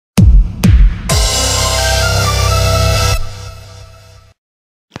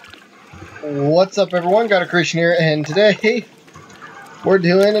What's up, everyone? Got a Creation here, and today we're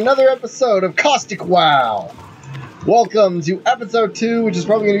doing another episode of CausticWoW. Welcome to episode 2, which is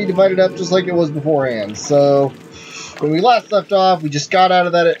probably going to be divided up just like it was beforehand. So, when we last left off, we just got out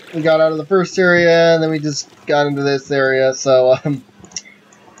of that. We got out of the first area, and then we just got into this area. So,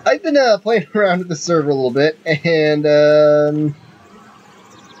 I've been playing around with the server a little bit, and I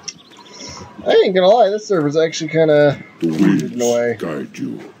ain't gonna lie, this server's actually kind of weird in a way.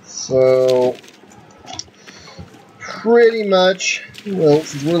 So, pretty much, well,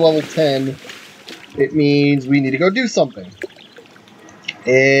 since we're level 10, it means we need to go do something.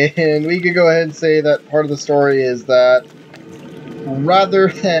 And we could go ahead and say that part of the story is that rather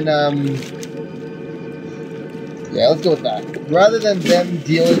than, yeah, let's go with that. Rather than them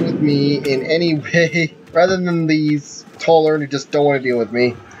dealing with me in any way, rather than these taller who just don't want to deal with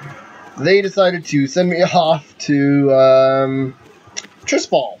me, they decided to send me off to,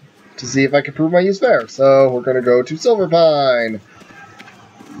 Trisball to see if I could prove my use there. So, we're gonna go to Silverpine.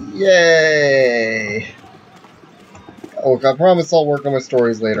 Yay! Oh, I promise I'll work on my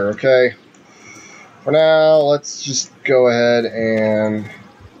stories later, okay? For now, let's just go ahead and...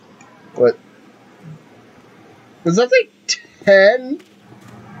 What? Does that say 10?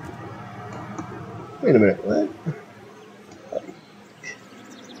 Wait a minute, what?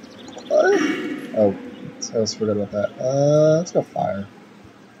 What? Oh, I almost forgot about that. Let's go fire.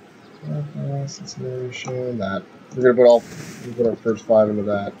 Sensation, that. We're gonna put our first 5 into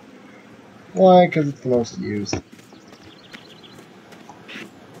that. Why? Because it's the most used.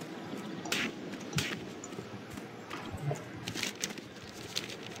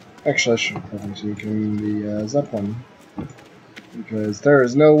 Actually, I should have probably taken the Zeppelin. Because there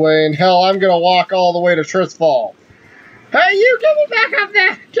is no way in hell I'm gonna walk all the way to Trisfall. Hey, you, get me back up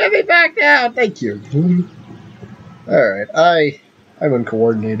there! Get me back down! Thank you. Alright, I'm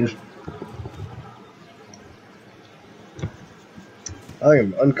uncoordinated. I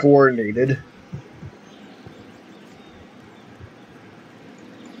am uncoordinated.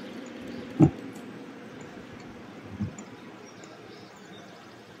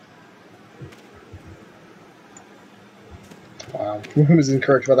 Wow, I was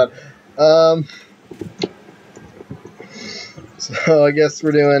incorrect about that. So I guess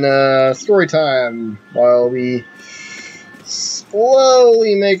we're doing story time while we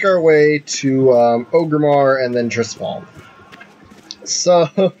slowly make our way to Ogrimmar and then Trisfall. So,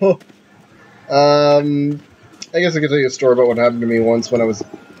 I guess I could tell you a story about what happened to me once when I was...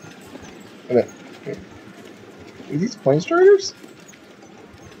 Are these plane striders?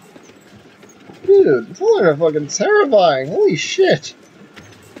 Dude, these are fucking terrifying. Holy shit.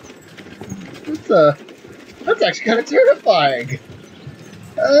 That's actually kind of terrifying.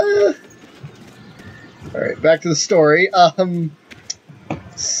 Alright, back to the story.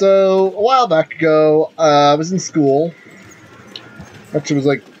 So, a while back ago, I was in school. Actually, it was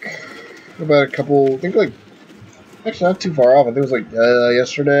like about a couple, I think like, actually not too far off. I think it was like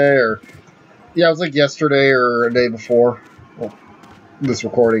yesterday or, yeah, it was like yesterday or a day before. Well, this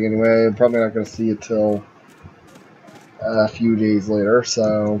recording anyway. I'm probably not going to see it till a few days later,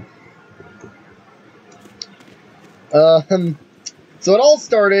 so. So it all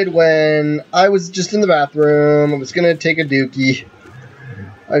started when I was just in the bathroom. I was going to take a dookie.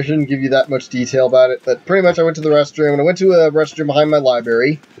 I shouldn't give you that much detail about it, but pretty much I went to the restroom, and I went to a restroom behind my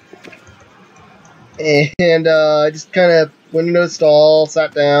library. And I just kind of went into a stall,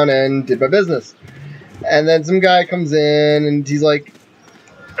 sat down, and did my business. And then some guy comes in, and he's like,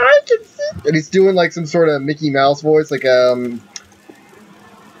 I can see... And he's doing like some sort of Mickey Mouse voice, like a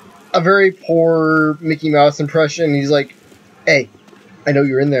very poor Mickey Mouse impression. And he's like, hey, I know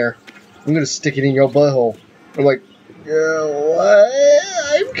you're in there. I'm going to stick it in your butthole. I'm like, what?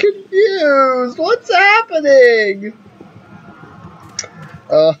 I'm confused. What's happening?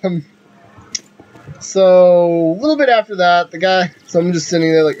 So, a little bit after that, the guy, so I'm just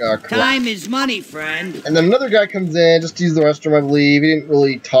sitting there like, oh, crap. Time is money, friend. And then another guy comes in, just to use the restroom, I believe. He didn't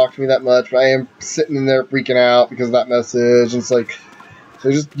really talk to me that much, but I am sitting in there freaking out because of that message. And it's like, so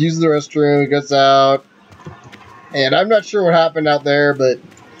he just uses the restroom, he gets out. And I'm not sure what happened out there, but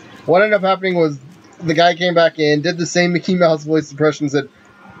what ended up happening was the guy came back in, did the same Mickey Mouse voice impression, and said,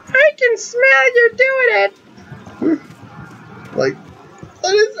 I can smell you doing it! Like,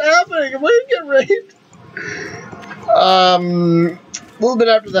 what is happening? Am I getting raped? A little bit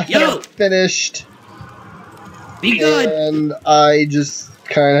after that, I finished. Be good. And I just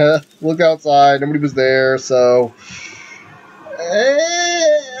kind of looked outside. Nobody was there, so...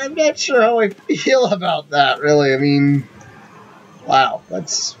 I'm not sure how I feel about that, really. I mean, wow,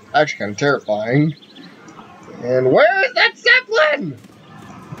 that's actually kind of terrifying. And where is that Zeppelin?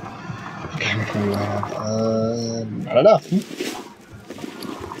 Okay, not enough.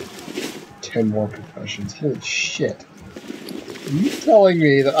 10 more professions. Holy shit. Are you telling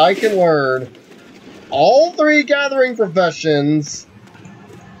me that I can learn all 3 gathering professions?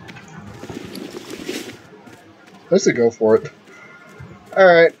 Let's go for it.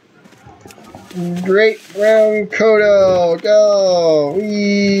 Alright. Great brown Kodo, go!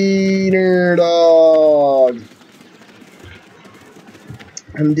 Wiener dog!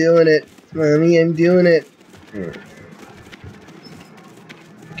 I'm doing it, mommy, I'm doing it. Okay,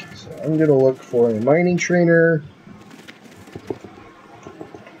 so I'm gonna look for a mining trainer.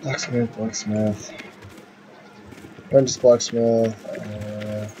 Blacksmith. Apprentice blacksmith.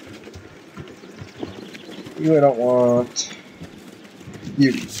 You I don't want.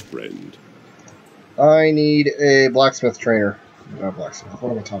 You. Friend. I need a blacksmith trainer. Not blacksmith.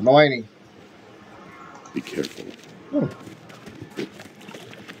 What am I talking? Mining. Be careful. Oh.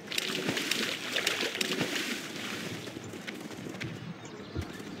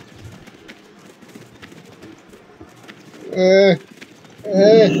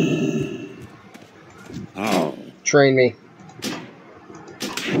 How? Train me.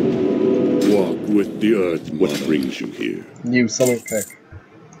 Walk with the earth. What brings you here? You, someone pick.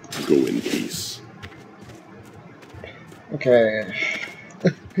 Go in peace. Okay.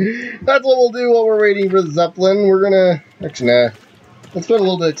 That's what we'll do while we're waiting for the Zeppelin. We're gonna... Actually, nah. Let's spend a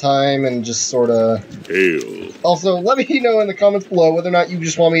little bit of time and just sort of... Hail. Also, let me know in the comments below whether or not you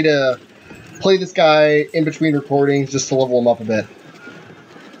just want me to play this guy in between recordings just to level him up a bit.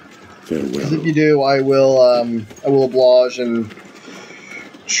 Farewell. Because if you do, I will oblige and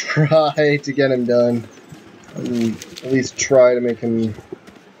try to get him done. And at least try to make him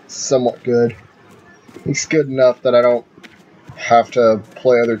somewhat good. He's good enough that I don't have to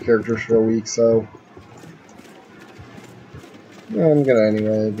play other characters for a week, so... Yeah, I'm gonna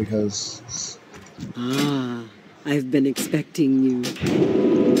anyway, because... Ah, I've been expecting you.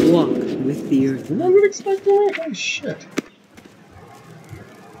 Walk with the earth. I've been expecting it? Holy shit.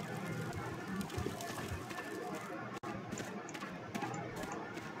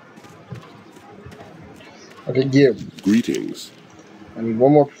 Okay, you. Greetings. I need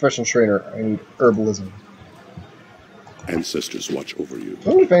one more professional trainer. I need herbalism. Ancestors watch over you. I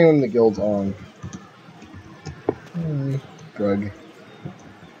wonder if anyone in the guild's on. Greg.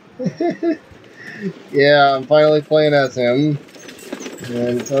 Yeah, I'm finally playing as him.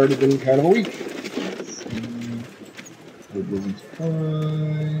 And it's already been kind of a week. Herbalism's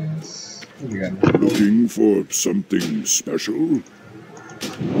prize. What do we got? Looking for something special?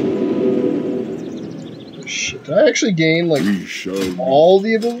 Shit, did I actually gain, like, We shall all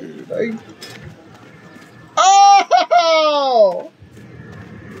the ability? Oh!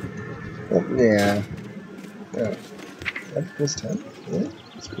 Yeah. Yeah. That's plus 10? Really?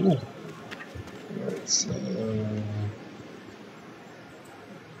 That's cool. Alright, so...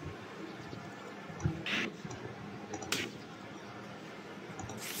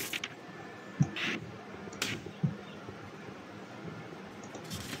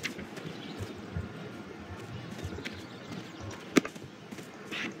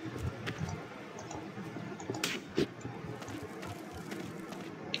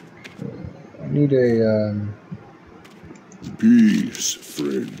 I need a, Peace,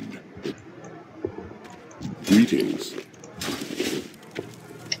 friend. Greetings.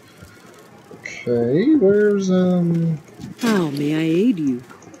 Okay, where's, How may I aid you?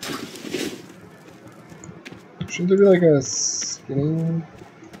 Should there be, like, a skinning...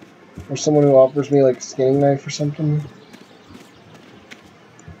 Or someone who offers me, like, a skinning knife or something?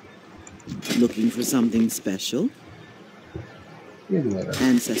 Looking for something special? Maybe later.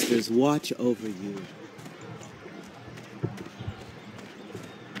 Ancestors watch over you.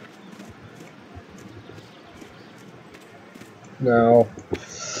 No.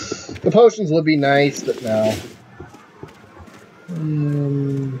 The potions would be nice, but no.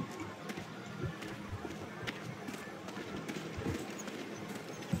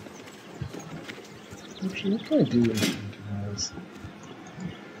 Actually, what can I do enchanting-wise?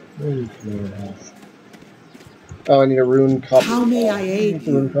 Maybe command health. Oh, I need a rune copper. How may I aid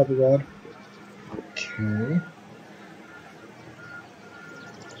A rune you? copper rod. Okay.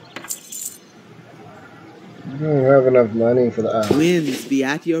 I don't have enough money for that. Winds be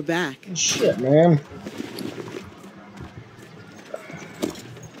at your back. Shit, man.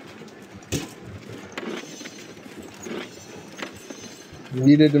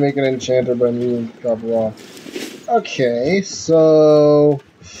 Needed to make an enchanter, but I needed copper rod. Okay, so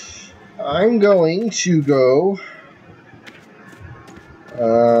I'm going to go.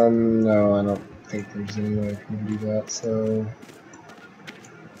 No, I don't think there's any way I can do that, so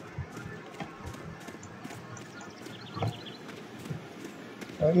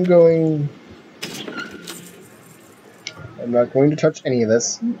I'm not going to touch any of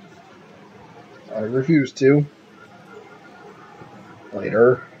this. I refuse to.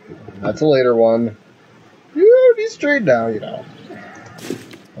 Later. That's a later one. You be straight now, you know.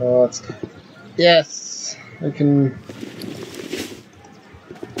 Yes! I can...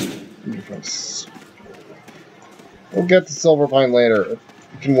 We'll get to Silver Pine later.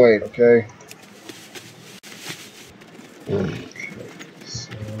 You can wait, okay? Okay,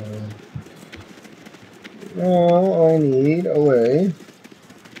 so... Now I need a way...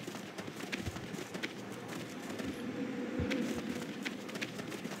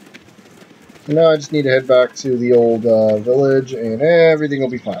 So now I just need to head back to the old village and everything will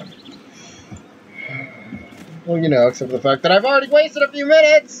be fine. Well, you know, except for the fact that I've already wasted a few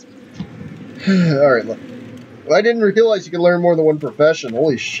minutes! Alright, look. I didn't realize you could learn more than one profession.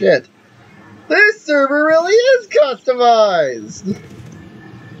 Holy shit. This server really is customized!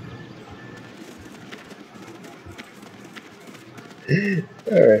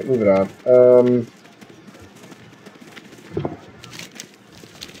 Alright, moving on.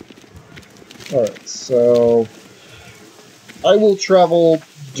 Alright, so... I will travel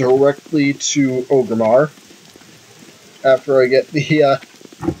directly to Ogrimmar after I get the,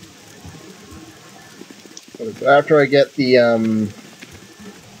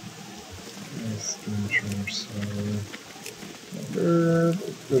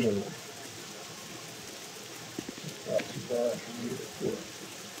 there's a... Not too far from you before.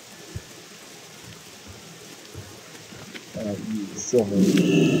 Silver.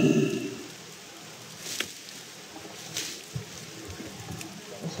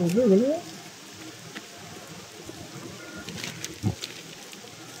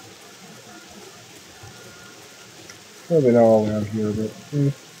 Probably not all around here, but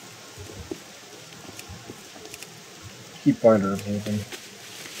keep finding something.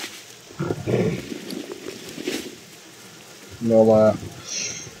 And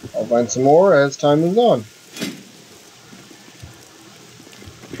I'll find some more as time moves on.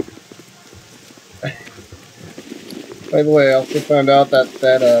 By the way, I also found out that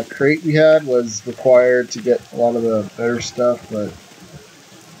that crate we had was required to get a lot of the better stuff, but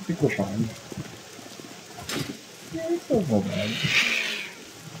I think we're fine. Yeah, it's not so bad.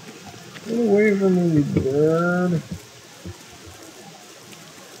 Get away from me, you bird.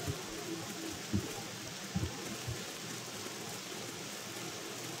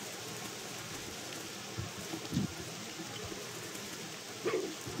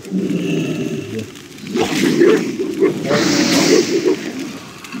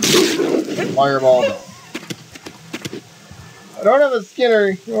 Fireball though. I don't have a skinner.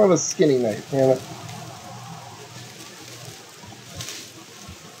 I don't have a skinning knife. Damn it.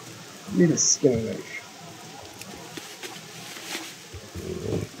 I need a skinning knife.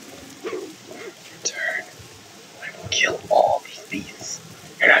 Return. I will kill all these beasts,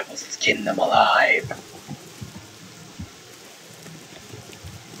 and I will skin them alive.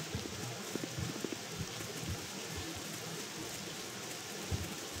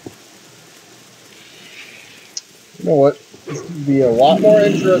 You know what? This could be a lot more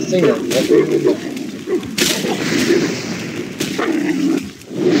interesting than what we did.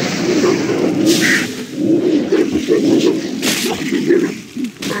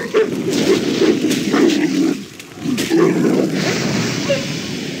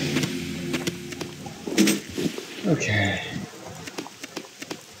 Okay.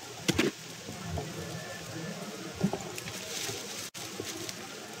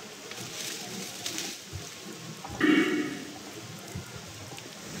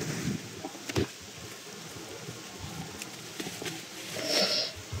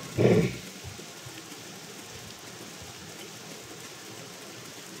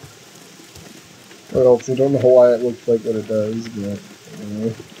 Well, I don't know why it looks like what it does, but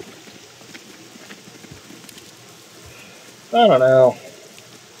anyway. I don't know.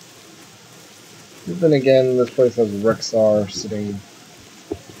 But then again, this place has Rexar sitting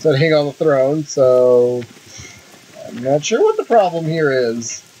on the throne, so I'm not sure what the problem here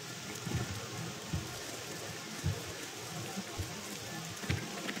is.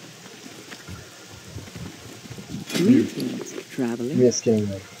 Greetings, traveler. Give me a skinning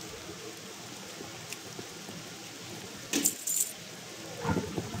knife.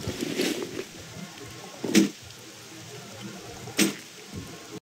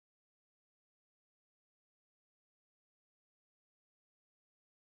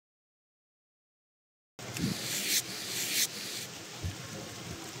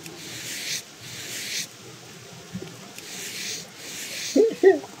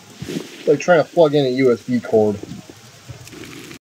 It's like trying to plug in a USB cord.